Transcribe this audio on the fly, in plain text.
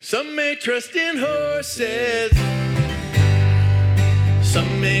Some may trust in horses,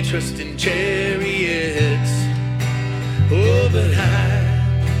 some may trust in chariots. Oh, but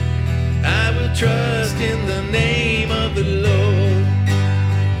I will trust in the name of the Lord.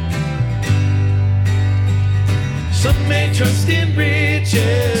 Some may trust in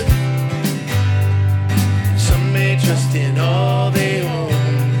riches, some may trust in all they own.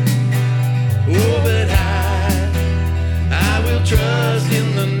 Oh, but I will trust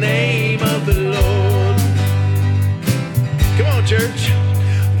in the name of the Lord. Come on, church.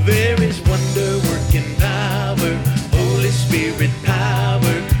 There is wonder working power, Holy Spirit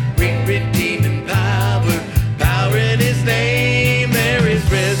power, great redeeming power, power in His name. There is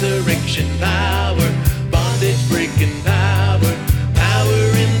resurrection power, bondage breaking power, power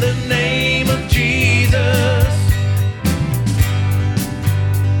in the name of Jesus.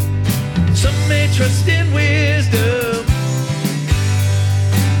 Some may trust in wisdom,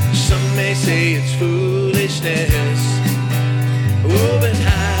 some may say it's foolishness. Oh, but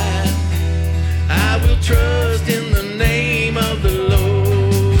I will trust in the name of the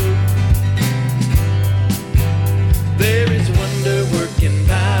Lord. There is wonder working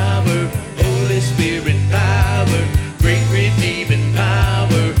power, Holy Spirit power, great redeeming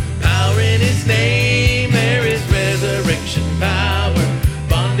power, power in His name. There is resurrection power,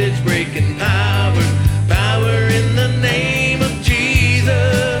 bondage breaking power, power in the name of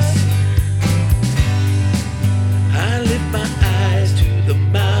Jesus. I lift my eyes to the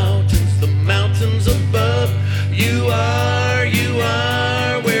mountains above. You are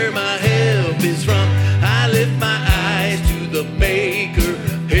where my help is from. I lift my eyes to the Maker,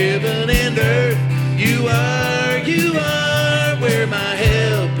 heaven and earth. You are where my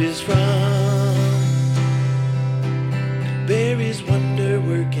help is from. There is wonder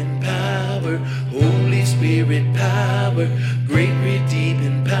working power, Holy Spirit power, great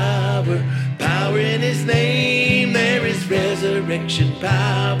redeeming power, power in His name. There is resurrection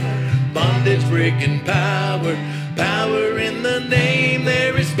power, bondage breaking power, power in the name.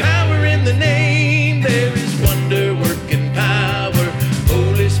 There is power in the name. There is wonder working power,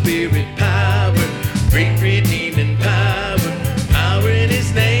 Holy Spirit power, great redeeming power, power in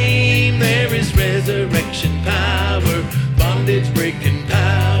His name. There is resurrection power, bondage breaking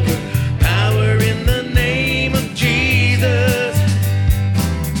power, power in the name of Jesus.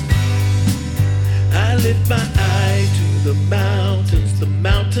 I lift my eyes to the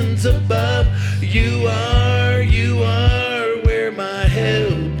mountains above. You are where my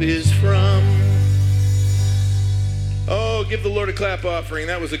help is from. Oh, give the Lord a clap offering.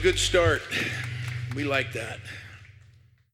 That was a good start. We like that.